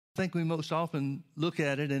think we most often look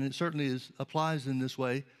at it, and it certainly applies in this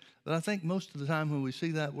way, but I think most of the time when we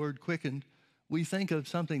see that word quickened, we think of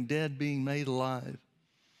something dead being made alive.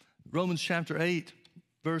 Romans chapter 8,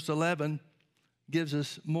 verse 11 gives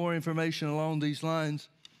us more information along these lines.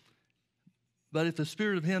 But if the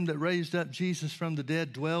spirit of him that raised up Jesus from the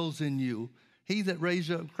dead dwells in you, he that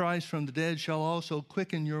raised up Christ from the dead shall also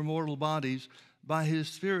quicken your mortal bodies by his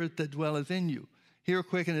spirit that dwelleth in you. Here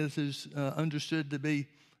quickeneth is understood to be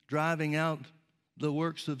driving out the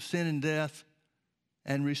works of sin and death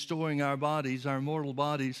and restoring our bodies, our mortal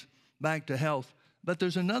bodies, back to health. But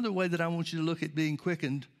there's another way that I want you to look at being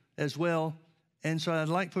quickened as well. And so I'd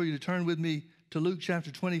like for you to turn with me to Luke chapter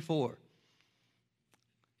 24.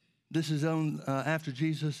 This is on after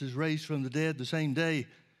Jesus is raised from the dead, the same day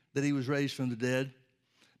that he was raised from the dead.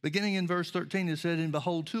 Beginning in verse 13, it said, And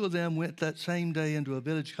behold, two of them went that same day into a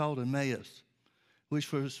village called Emmaus,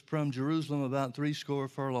 which was from Jerusalem about 80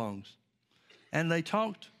 furlongs. And they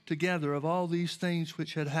talked together of all these things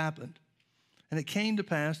which had happened. And it came to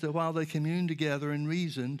pass that while they communed together and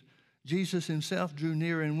reasoned, Jesus himself drew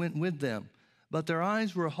near and went with them. But their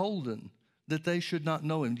eyes were holden, that they should not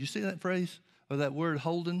know him. Do you see that phrase, or that word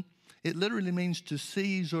holden? It literally means to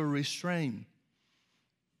seize or restrain.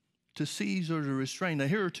 To seize or to restrain. Now,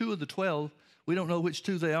 here are two of the 12. We don't know which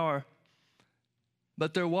two they are.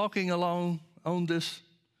 But they're walking along on this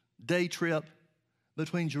day trip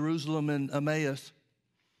between Jerusalem and Emmaus.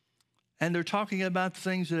 And they're talking about the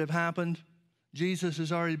things that have happened. Jesus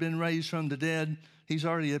has already been raised from the dead. He's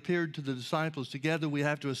already appeared to the disciples together. We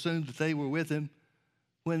have to assume that they were with him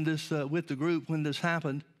when with the group when this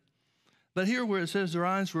happened. But here where it says their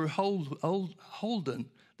eyes were holden,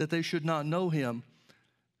 that they should not know him,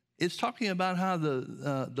 it's talking about how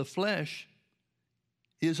the flesh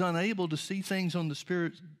is unable to see things on the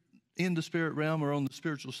spirit, in the spirit realm or on the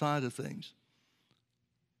spiritual side of things.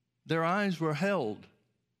 Their eyes were held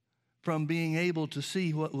from being able to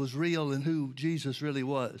see what was real and who Jesus really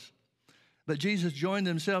was. But Jesus joined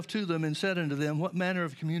himself to them and said unto them, What manner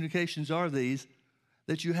of communications are these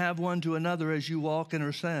that you have one to another as you walk and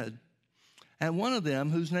are sad? And one of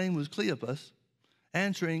them, whose name was Cleopas,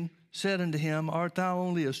 answering, said unto him, Art thou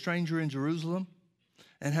only a stranger in Jerusalem?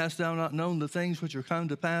 And hast thou not known the things which are come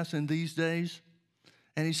to pass in these days?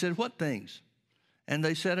 And he said, What things? And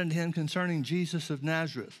they said unto him concerning Jesus of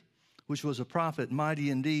Nazareth, which was a prophet, mighty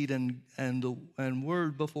indeed, and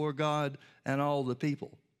word before God and all the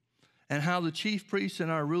people. And how the chief priests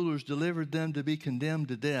and our rulers delivered them to be condemned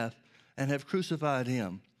to death, and have crucified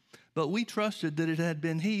him. But we trusted that it had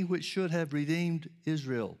been he which should have redeemed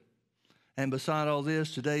Israel. And beside all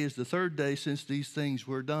this, today is the third day since these things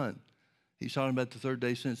were done. He's talking about the third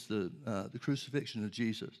day since the crucifixion of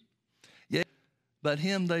Jesus. Yet, but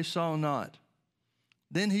him they saw not.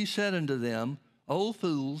 Then he said unto them, O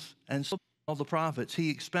fools, and so all the prophets, he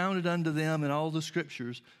expounded unto them in all the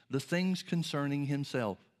scriptures the things concerning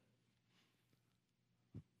himself.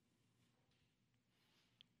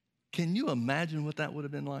 Can you imagine what that would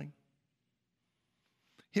have been like?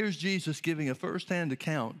 Here's Jesus giving a firsthand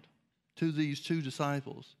account to these two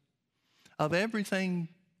disciples of everything,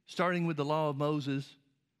 starting with the law of Moses,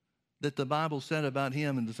 that the Bible said about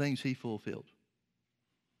him and the things he fulfilled.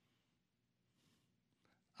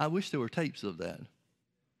 I wish there were tapes of that.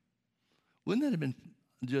 Wouldn't that have been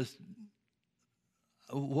just,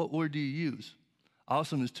 what word do you use?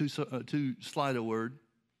 Awesome is too slight a word.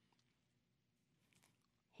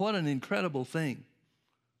 What an incredible thing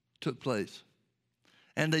took place.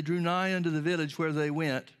 And they drew nigh unto the village where they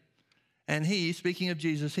went. And he, speaking of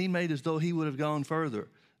Jesus, he made as though he would have gone further.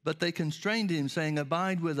 But they constrained him, saying,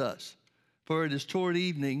 Abide with us, for it is toward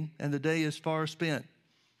evening, and the day is far spent.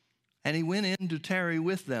 And he went in to tarry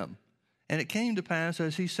with them. And it came to pass,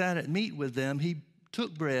 as he sat at meat with them, he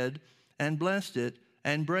took bread and blessed it,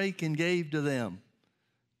 and brake and gave to them.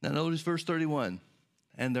 Now notice verse 31.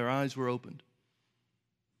 And their eyes were opened.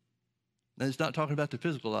 Now it's not talking about their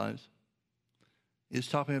physical eyes. It's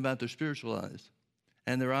talking about their spiritual eyes.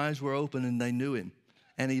 And their eyes were open, and they knew him.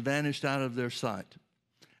 And he vanished out of their sight.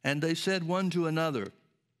 And they said one to another,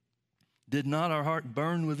 Did not our heart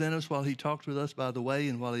burn within us while he talked with us by the way,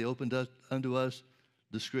 and while he opened unto us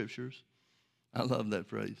the scriptures? I love that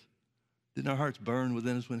phrase. Didn't our hearts burn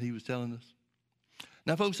within us when he was telling us?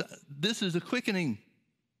 Now, folks, this is a quickening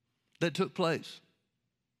that took place.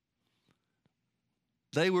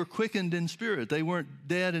 They were quickened in spirit. They weren't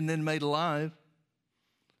dead and then made alive.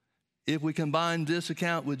 If we combine this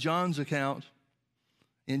account with John's account,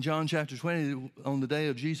 in John chapter 20, on the day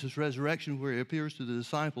of Jesus' resurrection, where he appears to the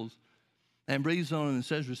disciples and breathes on them and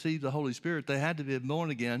says, Receive the Holy Spirit, they had to be born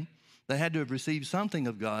again. They had to have received something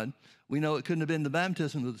of God. We know it couldn't have been the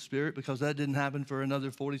baptism of the Spirit because that didn't happen for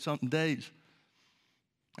another 40-something days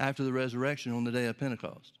after the resurrection on the day of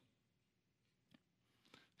Pentecost.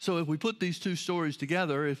 So if we put these two stories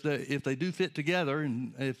together, if they do fit together,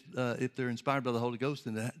 and if they're inspired by the Holy Ghost,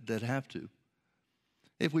 then they'd have to.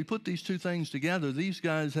 If we put these two things together, these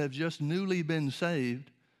guys have just newly been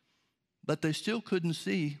saved, but they still couldn't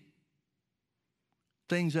see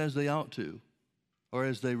things as they ought to or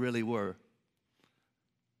as they really were.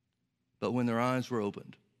 But when their eyes were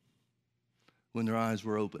opened,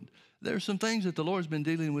 there's some things that the Lord's been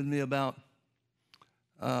dealing with me about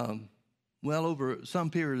well over some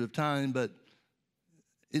period of time, but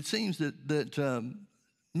it seems that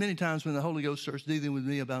many times when the Holy Ghost starts dealing with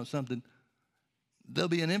me about something, there'll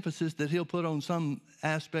be an emphasis that he'll put on some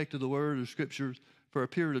aspect of the Word or Scriptures for a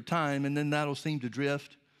period of time, and then that'll seem to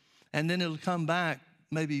drift, and then it'll come back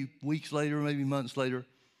maybe weeks later, maybe months later.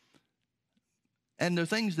 And there are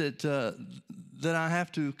things that I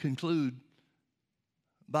have to conclude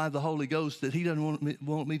by the Holy Ghost that he doesn't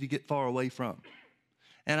want me to get far away from.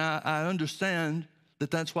 And I understand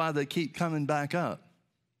that that's why they keep coming back up,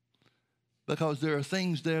 because there are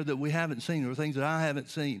things there that we haven't seen, or things that I haven't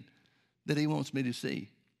seen that he wants me to see.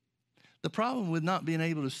 The problem with not being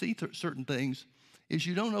able to see certain things is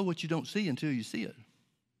you don't know what you don't see until you see it.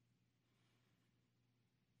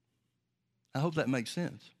 I hope that makes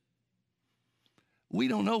sense. We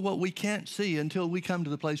don't know what we can't see until we come to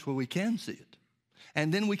the place where we can see it.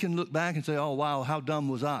 And then we can look back and say, oh, wow, how dumb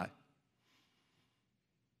was I?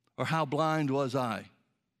 Or how blind was I?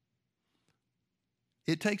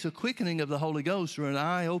 It takes a quickening of the Holy Ghost or an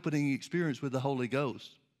eye-opening experience with the Holy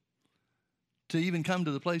Ghost to even come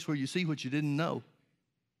to the place where you see what you didn't know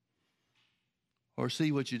or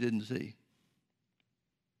see what you didn't see.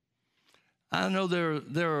 I know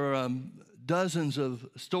there are dozens of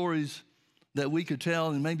stories that we could tell,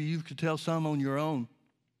 and maybe you could tell some on your own,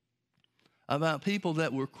 about people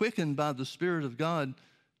that were quickened by the Spirit of God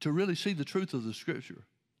to really see the truth of the Scripture.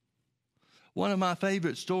 One of my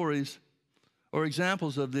favorite stories or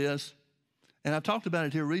examples of this, and I've talked about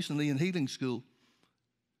it here recently in Healing School,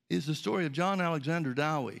 is the story of John Alexander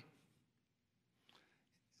Dowie.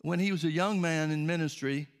 When he was a young man in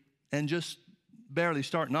ministry and just barely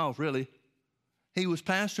starting off, really, he was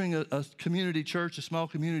pastoring a community church, a small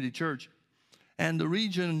community church, and the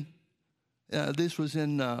region, this was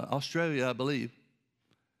in Australia, I believe,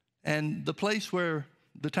 and the place where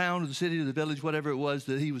the town or the city or the village, whatever it was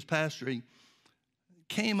that he was pastoring,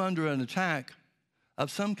 came under an attack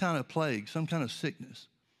of some kind of plague, some kind of sickness.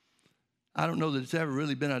 I don't know that it's ever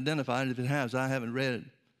really been identified. If it has, I haven't read it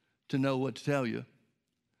to know what to tell you.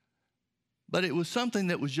 But it was something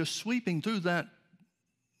that was just sweeping through that,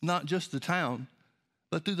 not just the town,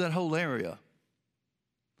 but through that whole area.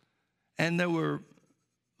 And there were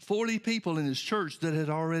 40 people in his church that had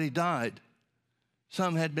already died.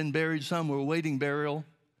 Some had been buried, some were awaiting burial.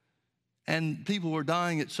 And people were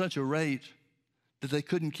dying at such a rate that they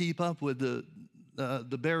couldn't keep up with the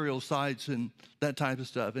burial sites and that type of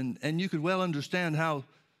stuff. And you could well understand how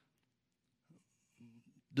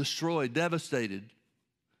destroyed, devastated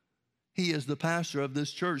he, as the pastor of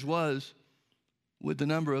this church, was with the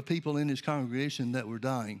number of people in his congregation that were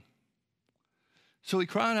dying. So he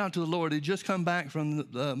cried out to the Lord. He'd just come back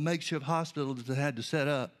from the makeshift hospital that they had to set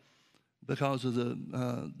up because of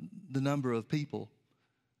the number of people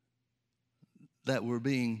that were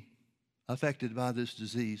being affected by this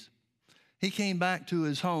disease. He came back to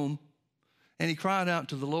his home and he cried out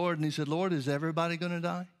to the Lord and he said, Lord, is everybody going to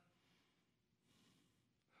die?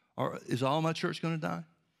 Or is all my church going to die?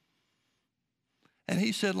 And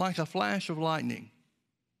he said, like a flash of lightning,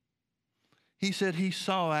 he said he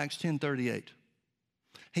saw Acts 10:38.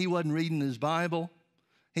 He wasn't reading his Bible.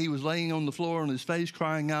 He was laying on the floor on his face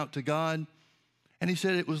crying out to God. And he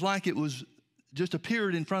said it was like it was just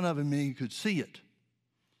appeared in front of him and he could see it.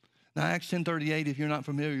 Now, Acts 10:38, if you're not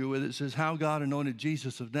familiar with it, says how God anointed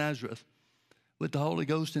Jesus of Nazareth with the Holy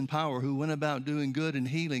Ghost and power, who went about doing good and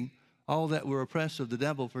healing all that were oppressed of the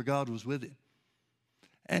devil, for God was with him.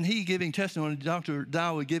 And he giving testimony, Dr.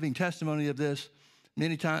 Dowie giving testimony of this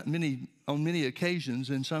on many occasions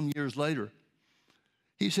and some years later.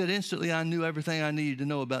 He said, instantly I knew everything I needed to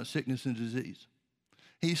know about sickness and disease.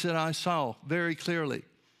 He said, I saw very clearly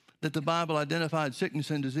that the Bible identified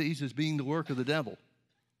sickness and disease as being the work of the devil.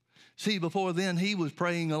 See, before then, he was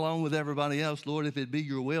praying along with everybody else, Lord, if it be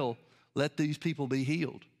your will, let these people be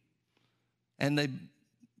healed. And they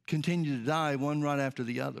continued to die one right after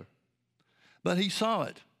the other. But he saw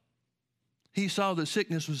it. He saw that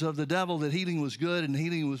sickness was of the devil, that healing was good, and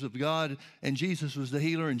healing was of God, and Jesus was the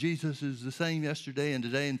healer, and Jesus is the same yesterday and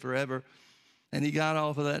today and forever. And he got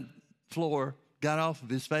off of that floor, got off of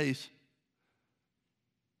his face,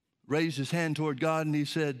 raised his hand toward God, and he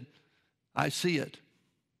said, I see it.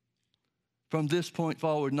 From this point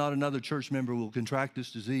forward, not another church member will contract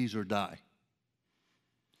this disease or die.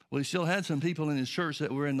 Well, he still had some people in his church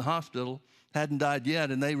that were in the hospital, hadn't died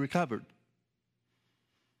yet, and they recovered.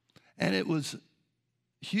 And it was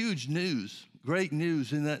huge news, great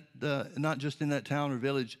news in that, not just in that town or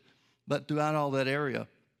village, but throughout all that area.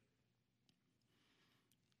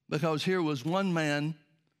 Because here was one man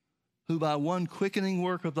who, by one quickening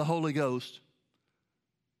work of the Holy Ghost,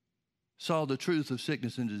 saw the truth of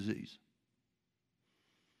sickness and disease.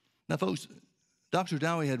 Now, folks, Dr.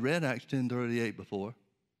 Dowie had read Acts 10:38 before.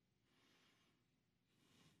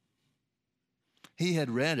 He had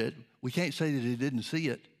read it. We can't say that he didn't see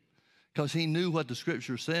it, because he knew what the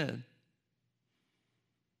Scripture said.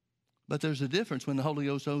 But there's a difference when the Holy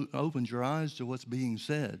Ghost opens your eyes to what's being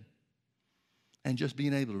said and just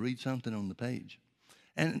being able to read something on the page.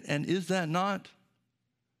 And is that not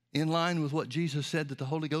in line with what Jesus said that the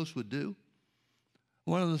Holy Ghost would do?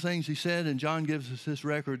 One of the things he said, and John gives us this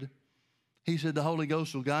record, he said the Holy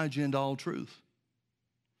Ghost will guide you into all truth.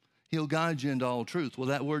 He'll guide you into all truth. Well,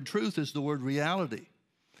 that word truth is the word reality.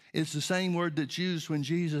 It's the same word that's used when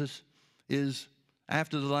Jesus is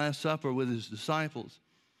after the Last Supper with his disciples.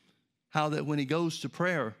 How that when he goes to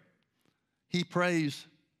prayer, he prays,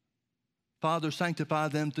 Father, sanctify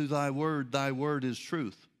them through thy word is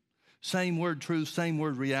truth. Same word truth, same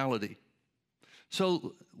word reality.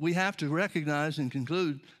 So we have to recognize and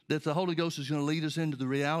conclude that if the Holy Ghost is going to lead us into the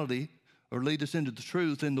reality or lead us into the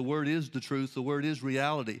truth, and the word is the truth, the word is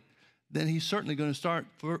reality, then he's certainly going to start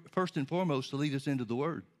first and foremost to lead us into the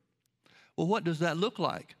word. Well, what does that look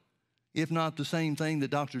like, if not the same thing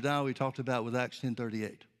that Dr. Dowie talked about with Acts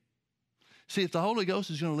 10:38? See, if the Holy Ghost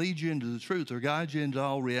is going to lead you into the truth or guide you into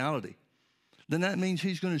all reality, then that means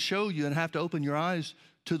he's going to show you and have to open your eyes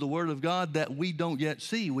to the Word of God that we don't yet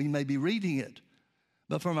see. We may be reading it,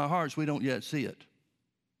 but from our hearts we don't yet see it.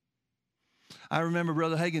 I remember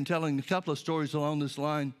Brother Hagin telling a couple of stories along this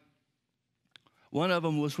line. One of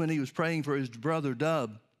them was when he was praying for his brother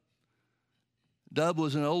Dub. Dub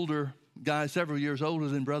was an older guy, several years older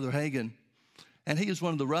than Brother Hagin, and he was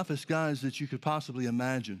one of the roughest guys that you could possibly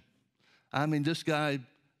imagine. I mean, this guy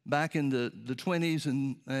back in the 20s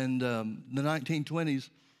and the 1920s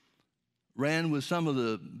ran with some of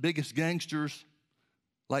the biggest gangsters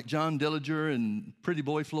like John Dillinger and Pretty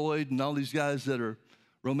Boy Floyd and all these guys that are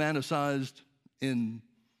romanticized in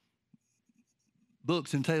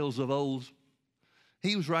books and tales of old.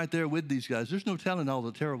 He was right there with these guys. There's no telling all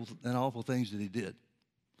the terrible and awful things that he did.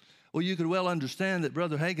 Well, you could well understand that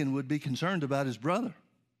Brother Hagin would be concerned about his brother.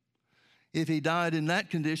 If he died in that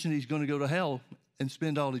condition, he's going to go to hell and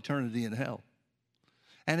spend all eternity in hell.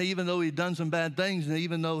 And even though he'd done some bad things, and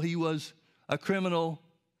even though he was a criminal,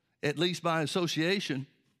 at least by association,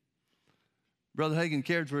 Brother Hagin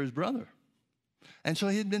cared for his brother. And so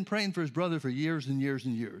he had been praying for his brother for years and years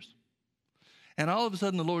and years. And all of a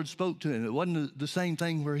sudden the Lord spoke to him. It wasn't the same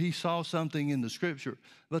thing where he saw something in the Scripture,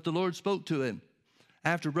 but the Lord spoke to him.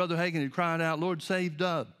 After Brother Hagin had cried out, Lord, save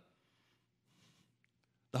Dub,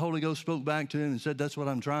 the Holy Ghost spoke back to him and said, that's what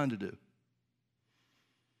I'm trying to do.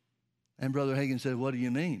 And Brother Hagin said, what do you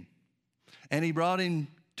mean? And he brought him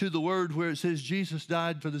to the word where it says Jesus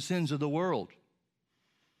died for the sins of the world.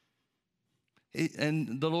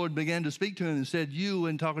 And the Lord began to speak to him and said, you,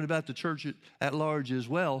 and talking about the church at large as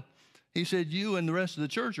well, he said, you and the rest of the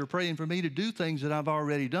church are praying for me to do things that I've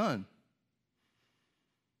already done.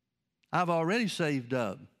 I've already saved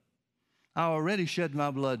Dub. I already shed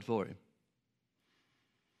my blood for him.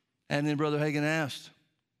 And then Brother Hagin asked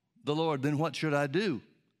the Lord, then what should I do?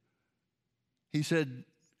 He said,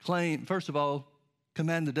 first of all,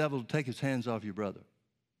 command the devil to take his hands off your brother.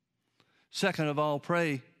 Second of all,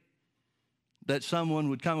 pray that someone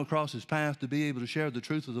would come across his path to be able to share the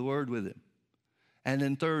truth of the word with him. And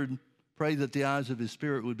then third, pray that the eyes of his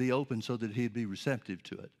spirit would be open so that he'd be receptive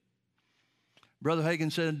to it. Brother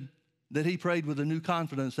Hagin said that he prayed with a new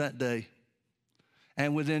confidence that day.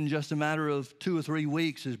 And within just a matter of 2 or 3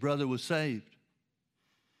 weeks, his brother was saved.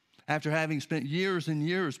 After having spent years and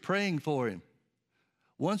years praying for him,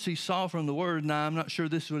 once he saw from the word, now I'm not sure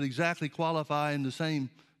this would exactly qualify in the same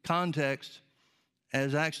context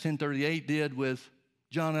as Acts 10:38 did with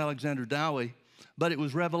John Alexander Dowie, but it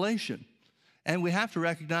was revelation. And we have to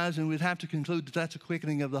recognize and we'd have to conclude that that's a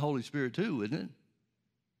quickening of the Holy Spirit too, isn't it?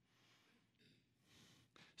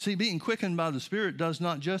 See, being quickened by the Spirit does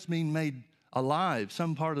not just mean made alive,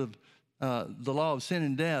 some part of the law of sin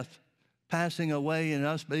and death passing away and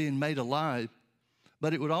us being made alive,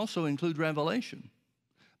 but it would also include revelation,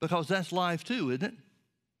 because that's life too, isn't it?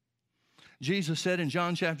 Jesus said in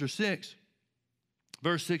John chapter 6,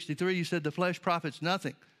 verse 63, he said, the flesh profits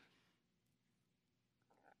nothing.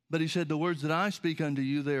 But he said, the words that I speak unto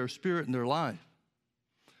you, they are spirit and they're life.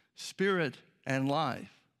 Spirit and life.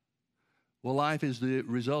 Well, life is the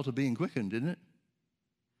result of being quickened, isn't it?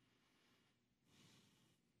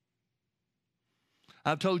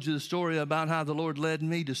 I've told you the story about how the Lord led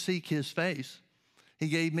me to seek his face. He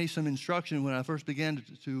gave me some instruction when I first began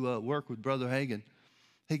to work with Brother Hagin.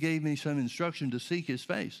 He gave me some instruction to seek his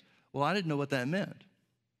face. Well, I didn't know what that meant.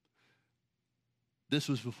 This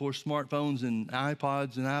was before smartphones and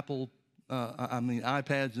iPods and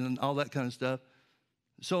iPads and all that kind of stuff.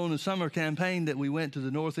 So in the summer campaign that we went to the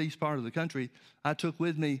northeast part of the country, I took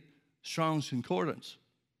with me Strong's Concordance.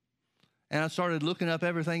 And I started looking up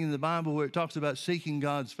everything in the Bible where it talks about seeking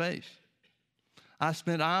God's face. I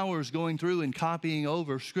spent hours going through and copying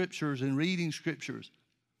over scriptures and reading scriptures.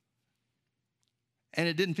 And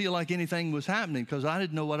it didn't feel like anything was happening because I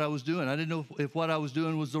didn't know what I was doing. I didn't know if what I was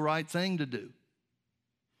doing was the right thing to do.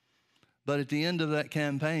 But at the end of that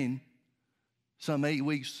campaign, some 8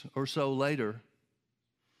 weeks or so later,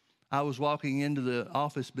 I was walking into the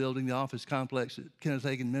office building, the office complex at Kenneth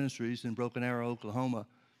Hagin Ministries in Broken Arrow, Oklahoma.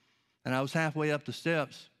 And I was halfway up the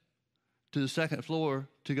steps to the second floor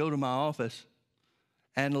to go to my office.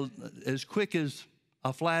 And as quick as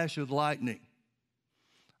a flash of lightning,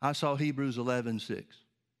 I saw Hebrews 11:6.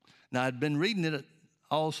 Now, I'd been reading it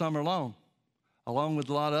all summer long, along with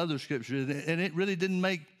a lot of other scriptures, and it really didn't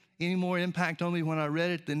make any more impact on me when I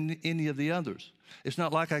read it than any of the others. It's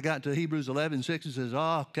not like I got to Hebrews 11:6 and says,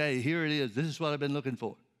 oh, okay, here it is. This is what I've been looking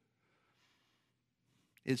for.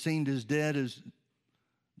 It seemed as dead as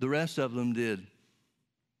the rest of them did.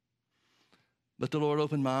 But the Lord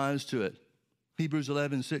opened my eyes to it. Hebrews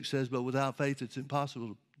 11:6 says, but without faith it's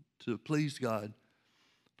impossible to please God.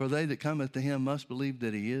 For they that cometh to him must believe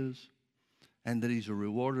that he is, and that he's a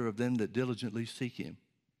rewarder of them that diligently seek him.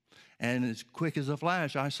 And as quick as a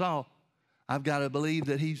flash, I saw, I've got to believe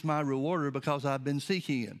that he's my rewarder because I've been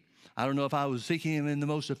seeking him. I don't know if I was seeking him in the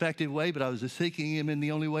most effective way, but I was seeking him in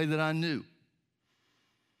the only way that I knew.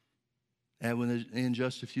 And in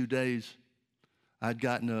just a few days, I'd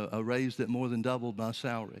gotten a raise that more than doubled my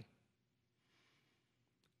salary.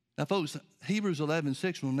 Now, folks, Hebrews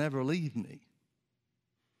 11:6 will never leave me.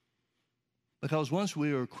 Because once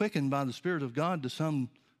we are quickened by the Spirit of God to some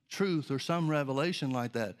truth or some revelation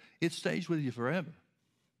like that, it stays with you forever.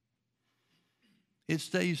 It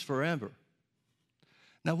stays forever.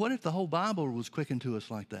 Now, what if the whole Bible was quickened to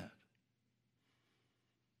us like that?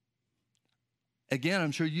 Again,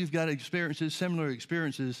 I'm sure you've got experiences, similar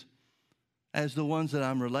experiences as the ones that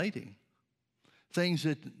I'm relating. Things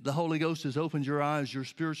that the Holy Ghost has opened your eyes, your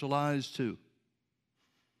spiritual eyes to.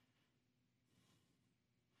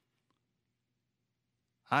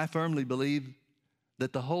 I firmly believe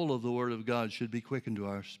that the whole of the Word of God should be quickened to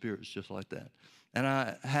our spirits just like that. And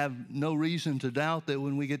I have no reason to doubt that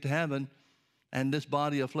when we get to heaven and this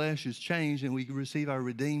body of flesh is changed and we receive our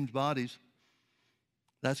redeemed bodies,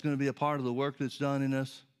 that's going to be a part of the work that's done in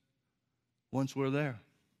us once we're there.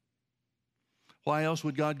 Why else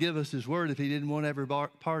would God give us His Word if He didn't want every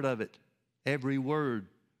part of it, every word,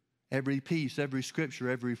 every piece, every scripture,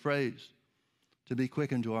 every phrase to be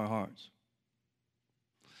quickened to our hearts?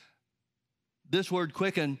 This word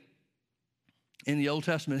quicken in the Old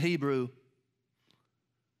Testament Hebrew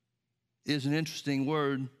is an interesting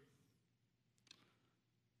word.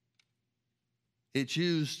 It's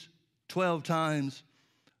used 12 times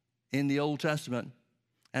in the Old Testament.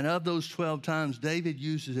 And of those 12 times, David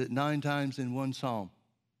uses it 9 times in one psalm.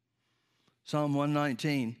 Psalm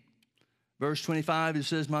 119, verse 25, it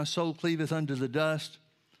says, my soul cleaveth unto the dust.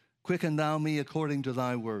 Quicken thou me according to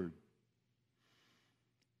thy word.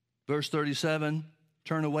 Verse 37,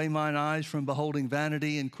 turn away mine eyes from beholding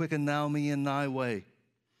vanity, and quicken thou me in thy way.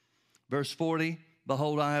 Verse 40,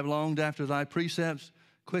 behold, I have longed after thy precepts.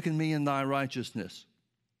 Quicken me in thy righteousness.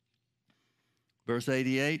 Verse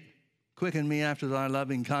 88, quicken me after thy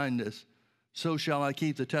loving kindness. So shall I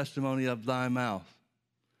keep the testimony of thy mouth.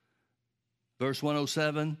 Verse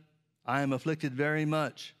 107, I am afflicted very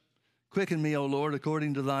much. Quicken me, O Lord,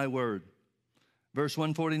 according to thy word. Verse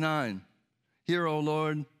 149, hear, O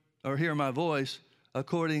Lord, or hear my voice,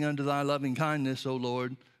 according unto thy loving kindness, O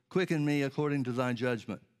Lord. Quicken me according to thy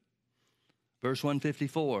judgment. Verse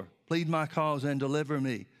 154, plead my cause and deliver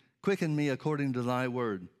me. Quicken me according to thy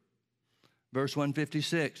word. Verse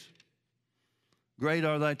 156, great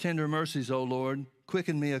are thy tender mercies, O Lord.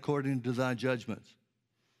 Quicken me according to thy judgments.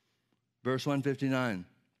 Verse 159,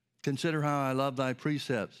 consider how I love thy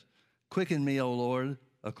precepts. Quicken me, O Lord,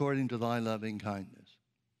 according to thy loving kindness.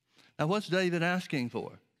 Now, what's David asking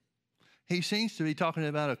for? He seems to be talking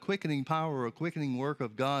about a quickening power or a quickening work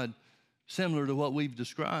of God similar to what we've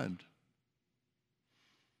described.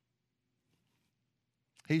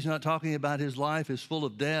 He's not talking about his life is full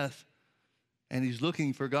of death and he's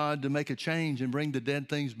looking for God to make a change and bring the dead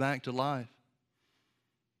things back to life.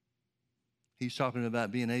 He's talking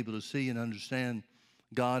about being able to see and understand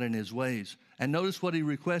God and his ways. And notice what he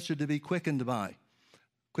requested to be quickened by.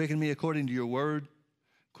 Quicken me according to your word.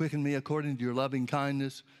 Quicken me according to your loving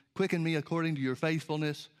kindness. Quicken me according to your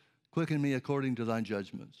faithfulness. Quicken me according to thy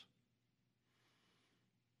judgments.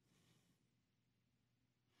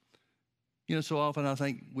 You know, so often I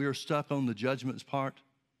think we're stuck on the judgments part.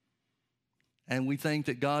 And we think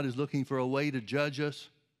that God is looking for a way to judge us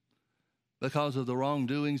because of the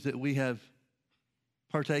wrongdoings that we have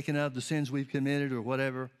partaken of, the sins we've committed or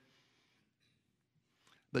whatever.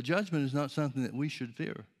 But judgment is not something that we should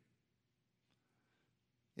fear.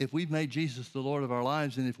 If we've made Jesus the Lord of our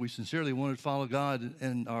lives, and if we sincerely want to follow God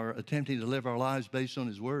and are attempting to live our lives based on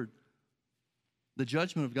his word, the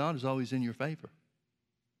judgment of God is always in your favor.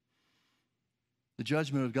 The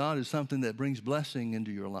judgment of God is something that brings blessing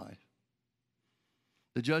into your life.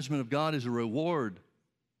 The judgment of God is a reward,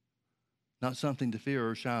 not something to fear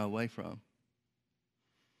or shy away from.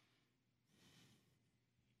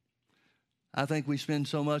 I think we spend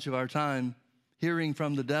so much of our time hearing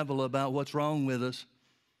from the devil about what's wrong with us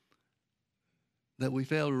that we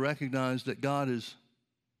fail to recognize that God has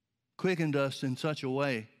quickened us in such a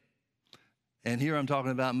way. And here I'm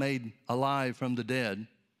talking about made alive from the dead,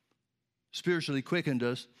 spiritually quickened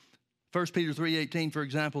us. 1 Peter 3:18, for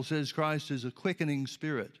example, says Christ is a quickening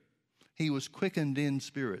spirit. He was quickened in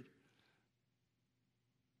spirit.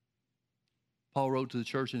 Paul wrote to the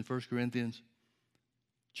church in 1 Corinthians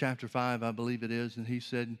chapter 5, I believe it is, and he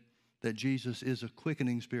said that Jesus is a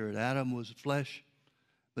quickening spirit. Adam was flesh,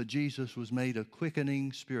 but Jesus was made a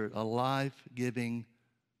quickening spirit, a life-giving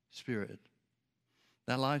spirit.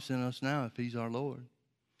 That life's in us now if he's our Lord.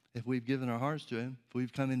 If we've given our hearts to him, if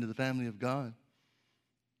we've come into the family of God,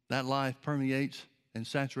 that life permeates and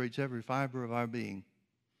saturates every fiber of our being.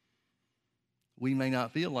 We may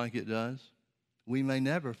not feel like it does. We may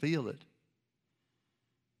never feel it.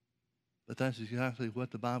 But that's exactly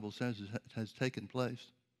what the Bible says has taken place.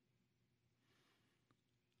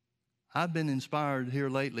 I've been inspired here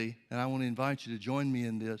lately, and I want to invite you to join me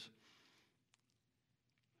in this,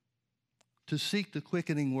 to seek the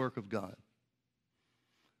quickening work of God,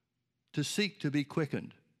 to seek to be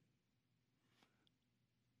quickened,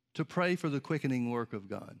 to pray for the quickening work of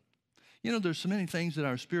God. You know, there's so many things that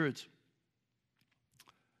our spirits,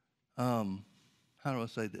 how do I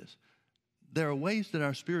say this? There are ways that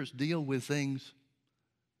our spirits deal with things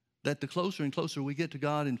that the closer and closer we get to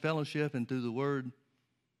God in fellowship and through the Word,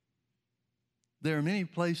 there are many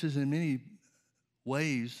places and many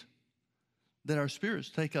ways that our spirits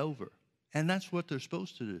take over. And that's what they're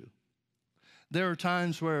supposed to do. There are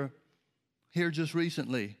times where, here just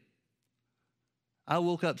recently, I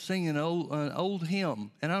woke up singing an old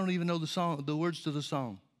hymn, and I don't even know the words to the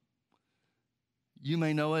song. You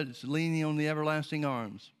may know it. It's Leaning on the Everlasting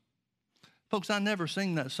Arms. Folks, I never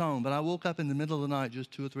sing that song, but I woke up in the middle of the night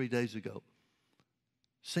just 2 or 3 days ago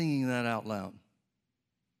singing that out loud.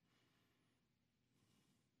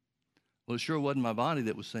 Well, it sure wasn't my body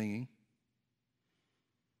that was singing.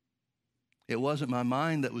 It wasn't my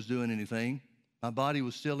mind that was doing anything. My body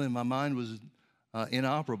was still in. My mind was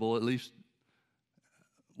inoperable, at least.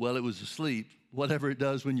 Well, it was asleep, whatever it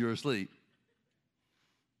does when you're asleep.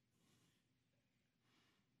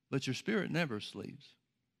 But your spirit never sleeps.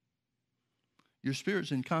 Your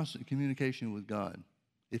spirit's in constant communication with God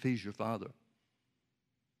if he's your Father.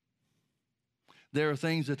 There are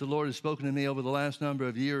things that the Lord has spoken to me over the last number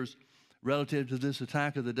of years relative to this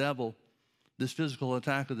attack of the devil, this physical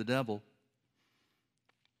attack of the devil.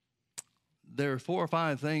 There are 4 or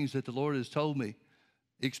 5 things that the Lord has told me,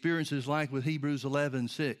 experiences like with Hebrews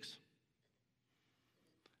 11:6.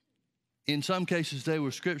 In some cases, they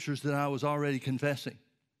were scriptures that I was already confessing.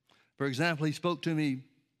 For example, he spoke to me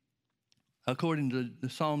according to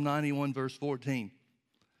Psalm 91, verse 14.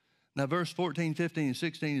 Now, verse 14, 15, and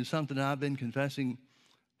 16 is something that I've been confessing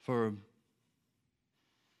for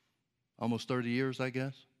almost 30 years, I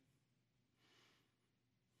guess.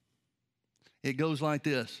 It goes like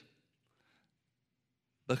this.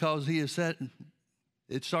 Because he has said,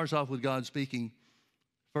 it starts off with God speaking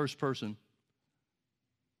first person.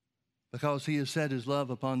 Because he has set his love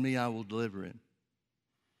upon me, I will deliver him.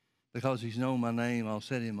 Because he's known my name, I'll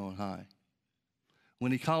set him on high.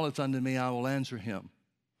 When he calleth unto me, I will answer him.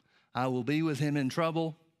 I will be with him in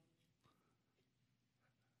trouble.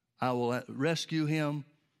 I will rescue him.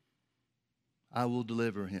 I will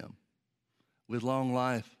deliver him. With long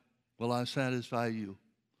life will I satisfy you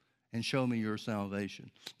and show me your salvation.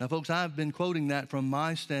 Now, folks, I've been quoting that from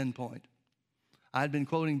my standpoint. I've been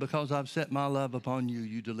quoting, because I've set my love upon you,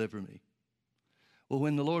 you deliver me. Well,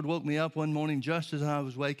 when the Lord woke me up one morning, just as I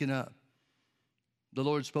was waking up, the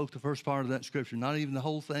Lord spoke the first part of that scripture, not even the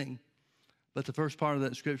whole thing, but the first part of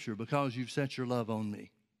that scripture, because you've set your love on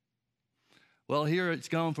me. Well, here it's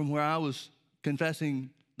gone from where I was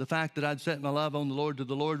confessing the fact that I'd set my love on the Lord to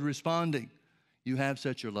the Lord responding, you have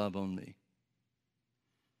set your love on me.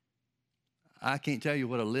 I can't tell you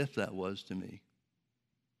what a lift that was to me.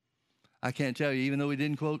 I can't tell you, even though he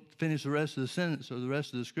didn't finish the rest of the sentence or the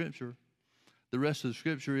rest of the scripture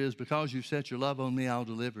is, because you've set your love on me, I'll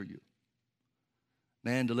deliver you.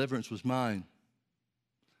 Man, deliverance was mine.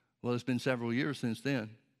 Well, it's been several years since then.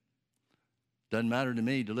 Doesn't matter to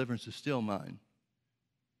me, deliverance is still mine.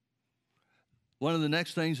 One of the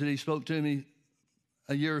next things that he spoke to me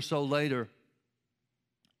a year or so later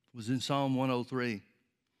was in Psalm 103.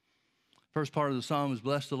 First part of the psalm is,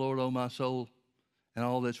 bless the Lord, O my soul, and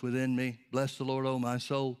all that's within me. Bless the Lord, O my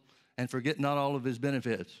soul, and forget not all of his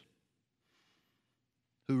benefits.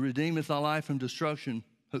 Who redeemeth thy life from destruction,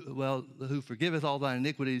 who forgiveth all thy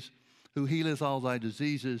iniquities, who healeth all thy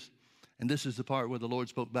diseases. And this is the part where the Lord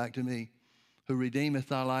spoke back to me, who redeemeth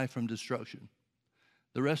thy life from destruction.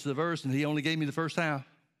 The rest of the verse, and he only gave me the first half,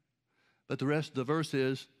 but the rest of the verse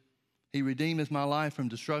is, he redeemeth my life from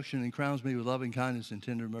destruction and crowns me with loving kindness and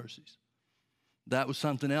tender mercies. That was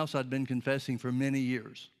something else I'd been confessing for many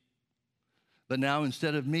years. But now,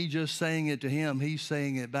 instead of me just saying it to him, he's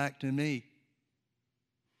saying it back to me.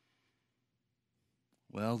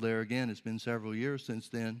 Well, there again, it's been several years since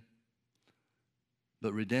then.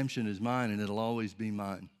 But redemption is mine, and it'll always be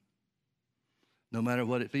mine. No matter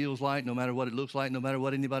what it feels like, no matter what it looks like, no matter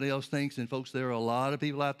what anybody else thinks. And folks, there are a lot of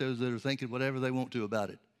people out there that are thinking whatever they want to about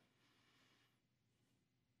it.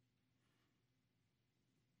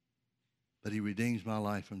 But he redeems my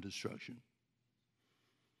life from destruction.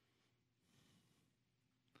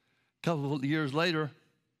 A couple of years later,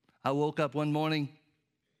 I woke up one morning,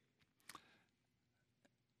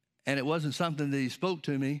 and it wasn't something that he spoke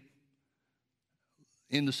to me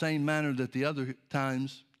in the same manner that the other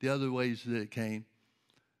times, the other ways that it came.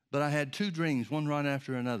 But I had two dreams, one right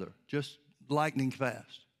after another, just lightning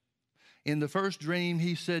fast. In the first dream,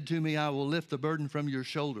 he said to me, I will lift the burden from your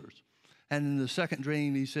shoulders. And in the second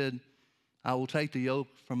dream, he said, I will take the yoke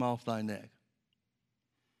from off thy neck.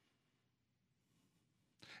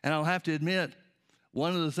 And I'll have to admit,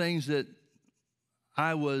 one of the things that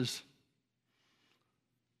I was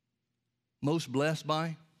most blessed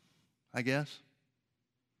by, I guess,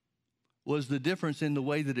 was the difference in the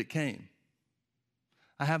way that it came.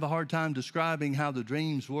 I have a hard time describing how the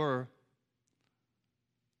dreams were,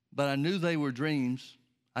 but I knew they were dreams.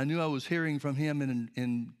 I knew I was hearing from him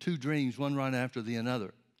in two dreams, one right after the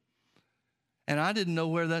other. And I didn't know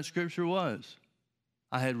where that scripture was.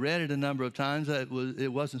 I had read it a number of times.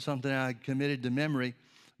 It wasn't something I committed to memory.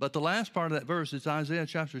 But the last part of that verse, it's Isaiah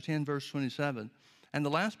chapter 10, verse 27. And the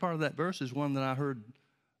last part of that verse is one that I heard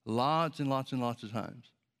lots and lots and lots of times.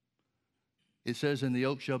 It says, and the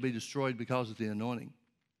yoke shall be destroyed because of the anointing.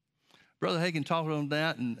 Brother Hagin talked on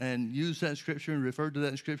that and used that scripture and referred to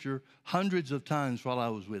that scripture hundreds of times while I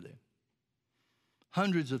was with him.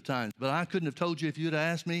 Hundreds of times. But I couldn't have told you if you'd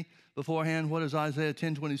asked me beforehand, what does Isaiah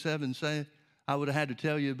 10:27 say? I would have had to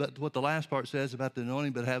tell you about what the last part says about the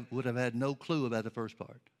anointing, but would have had no clue about the first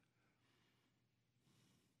part.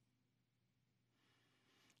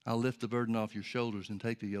 I'll lift the burden off your shoulders and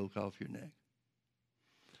take the yoke off your neck.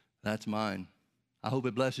 That's mine. I hope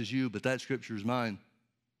it blesses you, but that scripture is mine.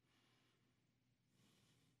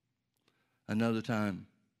 Another time.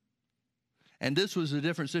 And this was a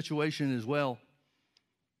different situation as well.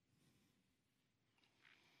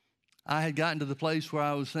 I had gotten to the place where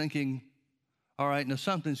I was thinking, all right, now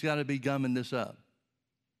something's got to be gumming this up.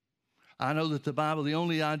 I know that the Bible, the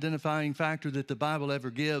only identifying factor that the Bible ever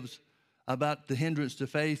gives about the hindrance to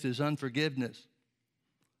faith is unforgiveness.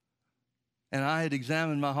 And I had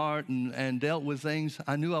examined my heart and dealt with things.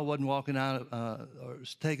 I knew I wasn't walking out or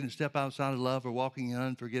taking a step outside of love or walking in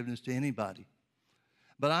unforgiveness to anybody.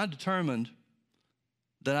 But I determined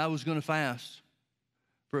that I was going to fast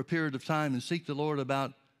for a period of time and seek the Lord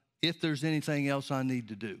about if there's anything else I need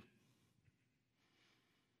to do.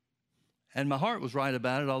 And my heart was right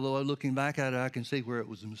about it, although looking back at it, I can see where it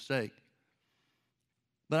was a mistake.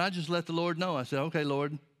 But I just let the Lord know. I said, okay,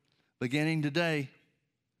 Lord, beginning today,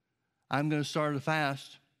 I'm going to start a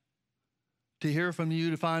fast to hear from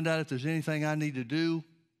you, to find out if there's anything I need to do,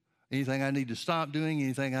 anything I need to stop doing,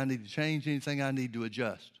 anything I need to change, anything I need to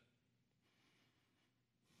adjust.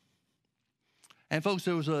 And folks,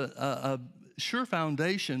 there was a sure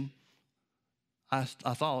foundation, I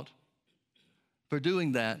thought, for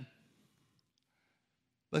doing that.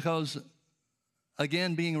 Because,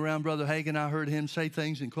 again, being around Brother Hagin, I heard him say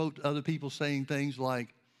things and quote other people saying things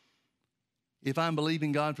like, if I'm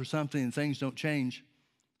believing God for something and things don't change,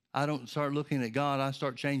 I don't start looking at God, I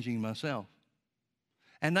start changing myself.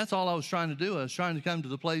 And that's all I was trying to do. I was trying to come to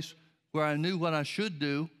the place where I knew what I should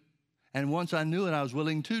do, and once I knew it, I was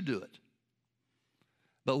willing to do it.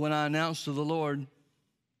 But when I announced to the Lord,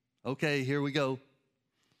 okay, here we go, I'm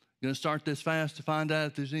going to start this fast to find out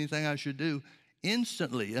if there's anything I should do,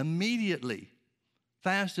 instantly, immediately,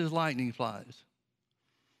 fast as lightning flies,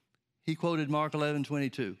 he quoted Mark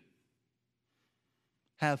 11:22.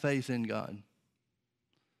 Have faith in God.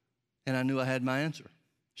 And I knew I had my answer.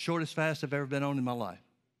 Shortest fast I've ever been on in my life.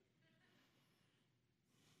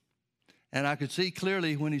 And I could see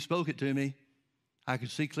clearly when he spoke it to me, I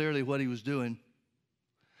could see clearly what he was doing.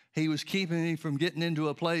 He was keeping me from getting into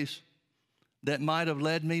a place that might have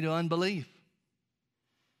led me to unbelief.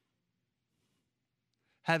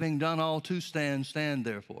 Having done all to stand, stand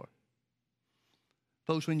therefore.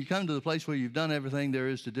 Folks, when you come to the place where you've done everything there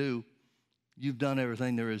is to do, you've done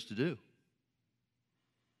everything there is to do.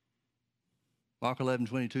 Mark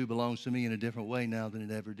 11:22 belongs to me in a different way now than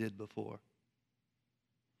it ever did before.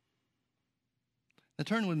 Now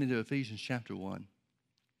turn with me to Ephesians chapter 1.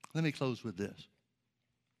 Let me close with this.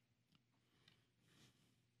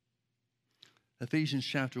 Ephesians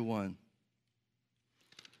chapter 1.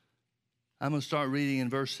 I'm going to start reading in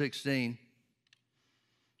verse 16.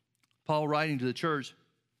 Paul, writing to the church,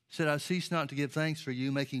 said, I cease not to give thanks for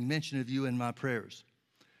you, making mention of you in my prayers,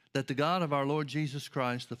 that the God of our Lord Jesus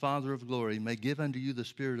Christ, the Father of glory, may give unto you the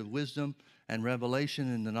spirit of wisdom and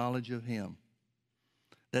revelation in the knowledge of him,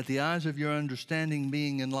 that the eyes of your understanding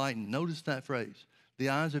being enlightened. Notice that phrase, the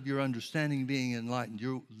eyes of your understanding being enlightened.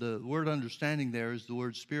 The word understanding there is the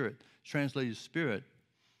word spirit. It's translated spirit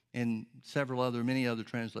in many other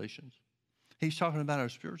translations. He's talking about our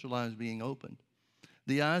spiritual eyes being opened.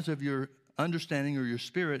 The eyes of your understanding or your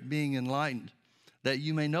spirit being enlightened, that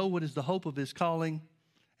you may know what is the hope of his calling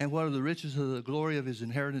and what are the riches of the glory of his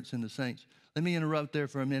inheritance in the saints. Let me interrupt there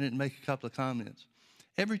for a minute and make a couple of comments.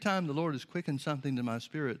 Every time the Lord has quickened something to my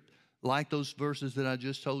spirit, like those verses that I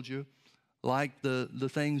just told you, like the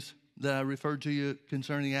things that I referred to you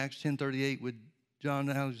concerning Acts 10:38 with John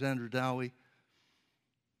Alexander Dowie,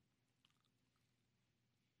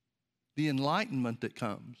 the enlightenment that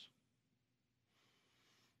comes,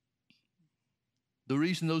 the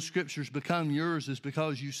reason those scriptures become yours is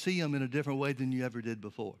because you see them in a different way than you ever did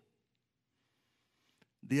before.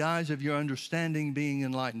 The eyes of your understanding being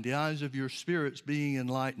enlightened, the eyes of your spirits being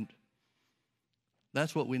enlightened.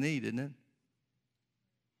 That's what we need, isn't it?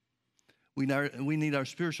 We need our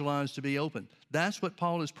spiritual eyes to be open. That's what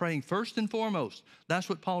Paul is praying first and foremost. That's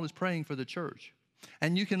what Paul is praying for the church.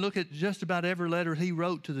 And you can look at just about every letter he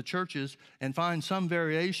wrote to the churches and find some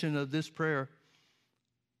variation of this prayer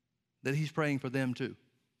that he's praying for them too.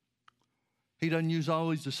 He doesn't use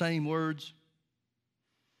always the same words,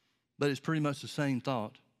 but it's pretty much the same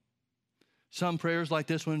thought. Some prayers like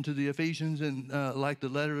this one to the Ephesians and like the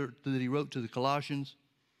letter that he wrote to the Colossians,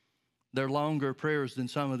 they're longer prayers than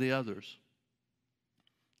some of the others.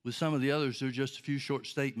 With some of the others, they're just a few short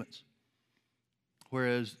statements.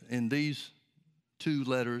 Whereas in these two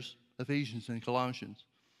letters, Ephesians and Colossians,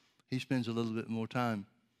 he spends a little bit more time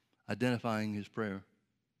identifying his prayer.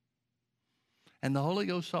 And the Holy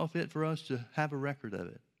Ghost saw fit for us to have a record of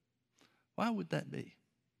it. Why would that be?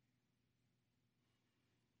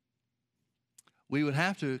 We would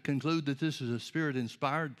have to conclude that this is a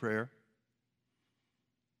Spirit-inspired prayer.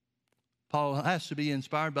 Paul has to be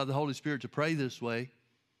inspired by the Holy Spirit to pray this way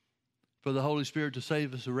for the Holy Spirit to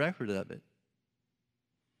save us a record of it.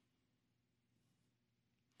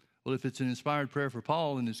 Well, if it's an inspired prayer for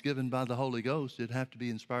Paul and it's given by the Holy Ghost, it'd have to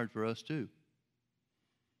be inspired for us too.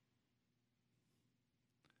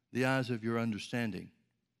 The eyes of your understanding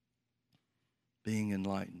being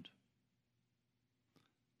enlightened.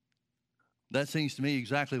 That seems to me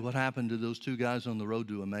exactly what happened to those two guys on the road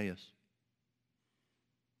to Emmaus.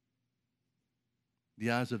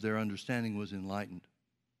 The eyes of their understanding was enlightened.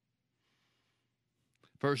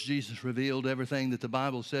 First, Jesus revealed everything that the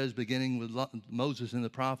Bible says, beginning with Moses and the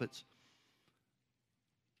prophets.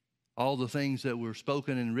 All the things that were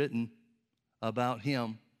spoken and written about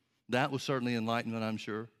him. That was certainly enlightenment, I'm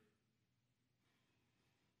sure.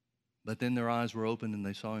 But then their eyes were opened and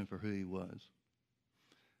they saw him for who he was.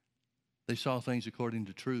 They saw things according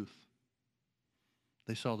to truth.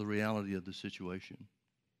 They saw the reality of the situation.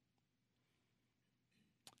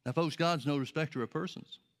 Now, folks, God's no respecter of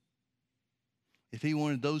persons. If he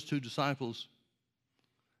wanted those two disciples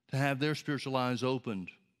to have their spiritual eyes opened,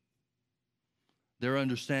 their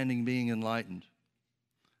understanding being enlightened,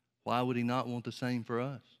 why would he not want the same for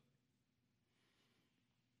us?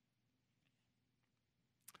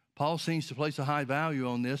 Paul seems to place a high value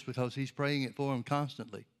on this because he's praying it for them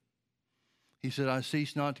constantly. He said, I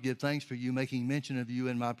cease not to give thanks for you, making mention of you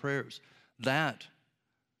in my prayers, that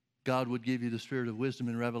God would give you the spirit of wisdom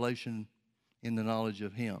and revelation in the knowledge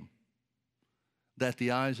of him, that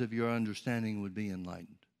the eyes of your understanding would be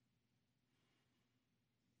enlightened.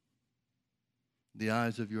 The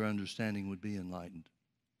eyes of your understanding would be enlightened.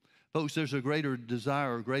 Folks, there's a greater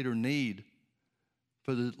desire, a greater need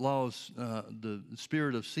for the law of the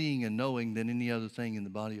spirit of seeing and knowing than any other thing in the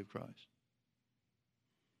body of Christ.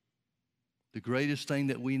 The greatest thing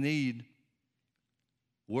that we need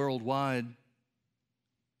worldwide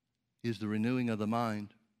is the renewing of the mind.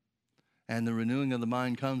 And the renewing of the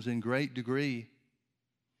mind comes in great degree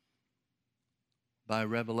by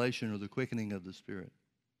revelation or the quickening of the Spirit.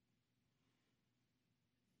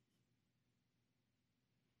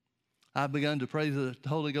 I've begun to pray that the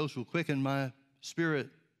Holy Ghost will quicken my spirit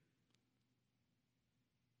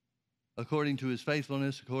according to his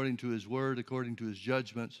faithfulness, according to his word, according to his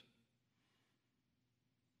judgments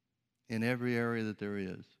in every area that there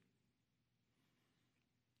is.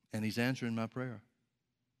 And he's answering my prayer.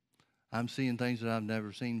 I'm seeing things that I've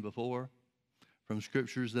never seen before from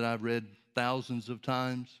scriptures that I've read thousands of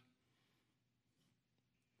times.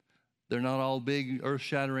 They're not all big,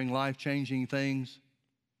 earth-shattering, life-changing things,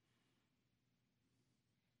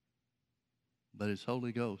 but it's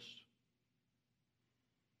Holy Ghost.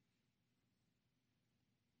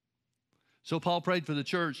 So Paul prayed for the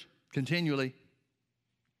church continually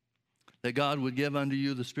that God would give unto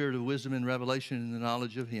you the spirit of wisdom and revelation in the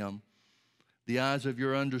knowledge of him, the eyes of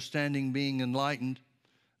your understanding being enlightened,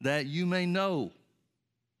 that you may know,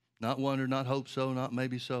 not wonder, not hope so, not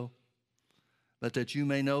maybe so, but that you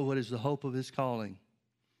may know what is the hope of his calling,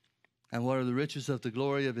 and what are the riches of the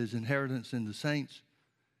glory of his inheritance in the saints,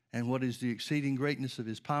 and what is the exceeding greatness of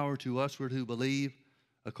his power to usward who believe,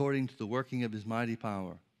 according to the working of his mighty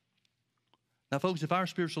power. Now, folks, if our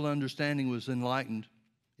spiritual understanding was enlightened,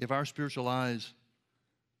 if our spiritual eyes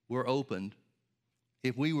were opened,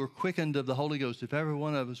 if we were quickened of the Holy Ghost, if every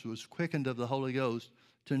one of us was quickened of the Holy Ghost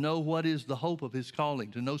to know what is the hope of his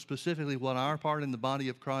calling, to know specifically what our part in the body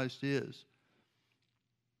of Christ is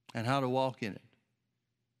and how to walk in it.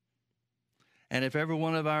 And if every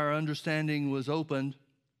one of our understanding was opened,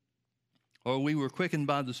 or we were quickened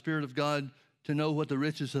by the Spirit of God to know what the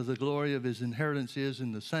riches of the glory of his inheritance is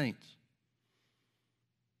in the saints,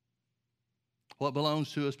 what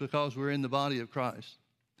belongs to us because we're in the body of Christ.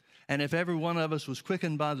 And if every one of us was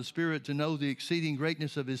quickened by the Spirit to know the exceeding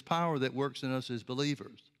greatness of his power that works in us as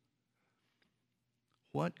believers,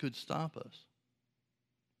 what could stop us?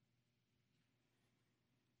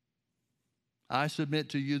 I submit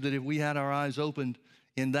to you that if we had our eyes opened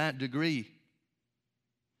in that degree,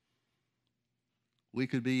 we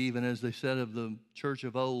could be, even as they said of the church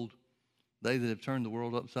of old, they that have turned the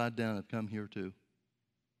world upside down have come here too.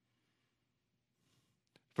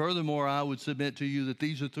 Furthermore, I would submit to you that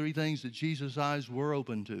these are three things that Jesus' eyes were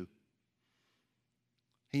open to.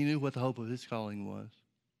 He knew what the hope of his calling was.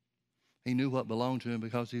 He knew what belonged to him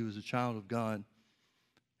because he was a child of God.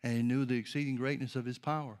 And he knew the exceeding greatness of his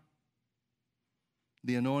power,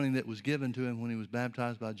 the anointing that was given to him when he was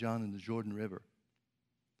baptized by John in the Jordan River.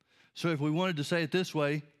 So if we wanted to say it this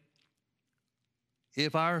way,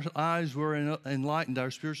 if our eyes were enlightened, our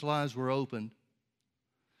spiritual eyes were opened,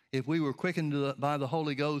 if we were quickened by the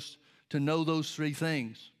Holy Ghost to know those three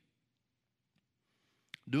things,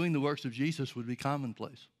 doing the works of Jesus would be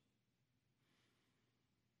commonplace.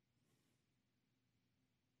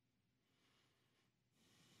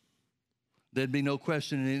 There'd be no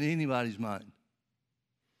question in anybody's mind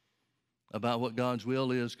about what God's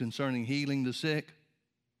will is concerning healing the sick,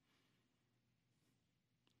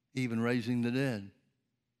 even raising the dead.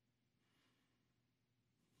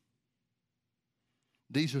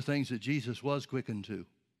 These are things that Jesus was quickened to,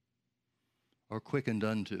 or quickened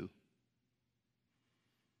unto.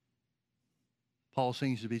 Paul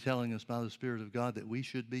seems to be telling us by the Spirit of God that we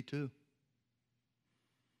should be too.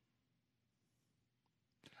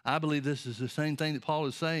 I believe this is the same thing that Paul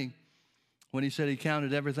is saying when he said he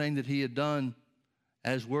counted everything that he had done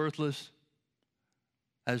as worthless,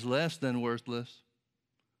 as less than worthless,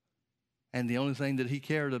 And the only thing that he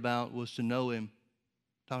cared about was to know him,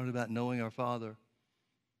 talking about knowing our Father,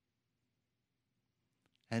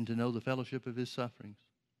 and to know the fellowship of his sufferings.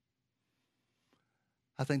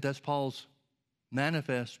 I think that's Paul's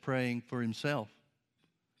manifest praying for himself,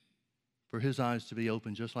 for his eyes to be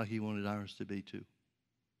open just like he wanted ours to be too.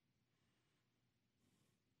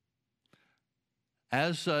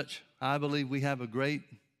 As such, I believe we have a great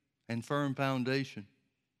and firm foundation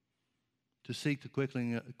to seek the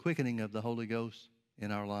quickening of the Holy Ghost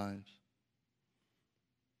in our lives.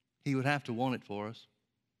 He would have to want it for us.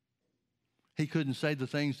 He couldn't say the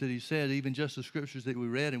things that he said, even just the scriptures that we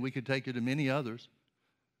read, and we could take it to many others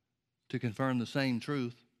to confirm the same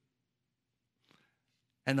truth.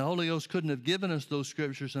 And the Holy Ghost couldn't have given us those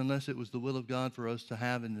scriptures unless it was the will of God for us to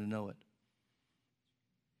have and to know it.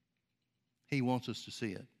 He wants us to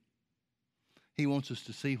see it. He wants us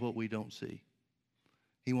to see what we don't see.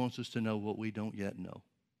 He wants us to know what we don't yet know.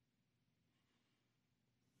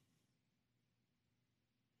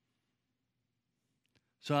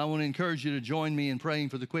 So I want to encourage you to join me in praying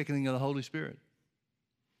for the quickening of the Holy Spirit,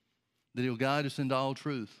 that He'll guide us into all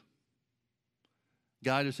truth,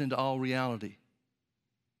 guide us into all reality.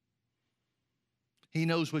 He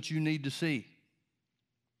knows what you need to see.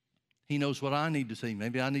 He knows what I need to see.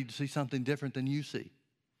 Maybe I need to see something different than you see.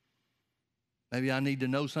 Maybe I need to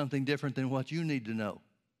know something different than what you need to know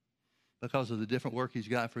because of the different work He's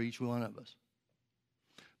got for each one of us.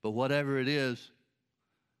 But whatever it is,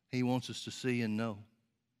 He wants us to see and know.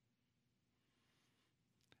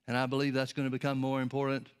 And I believe that's going to become more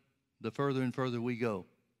important the further and further we go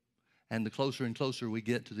and the closer and closer we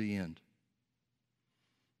get to the end.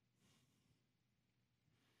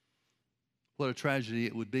 What a tragedy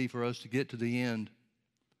it would be for us to get to the end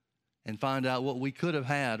and find out what we could have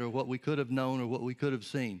had or what we could have known or what we could have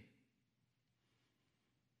seen.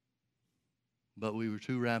 But we were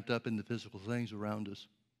too wrapped up in the physical things around us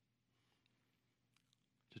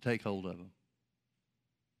to take hold of them.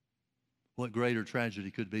 What greater tragedy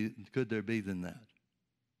could there be than that?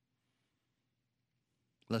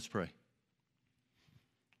 Let's pray.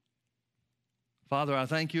 Father, I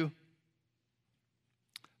thank you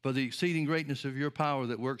for the exceeding greatness of your power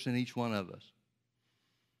that works in each one of us.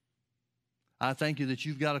 I thank you that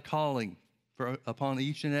you've got a calling upon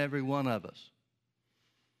each and every one of us.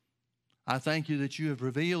 I thank you that you have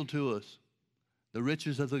revealed to us the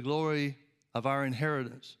riches of the glory of our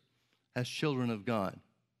inheritance as children of God.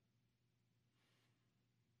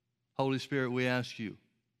 Holy Spirit, we ask you,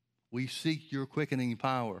 we seek your quickening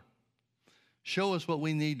power. Show us what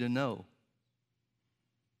we need to know.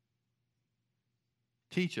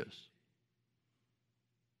 Teach us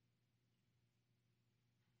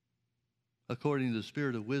according to the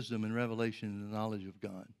spirit of wisdom and revelation and the knowledge of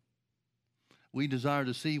God. We desire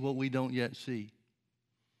to see what we don't yet see.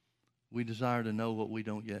 We desire to know what we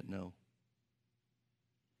don't yet know.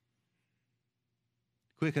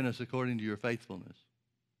 Quicken us according to your faithfulness.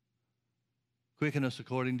 Quicken us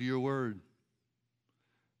according to your word.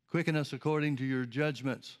 Quicken us according to your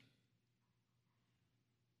judgments.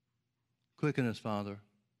 Quicken us, Father,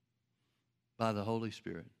 by the Holy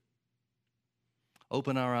Spirit.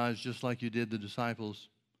 Open our eyes just like you did the disciples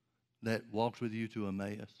that walked with you to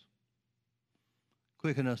Emmaus.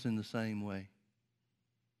 Quicken us in the same way.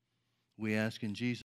 We ask in Jesus'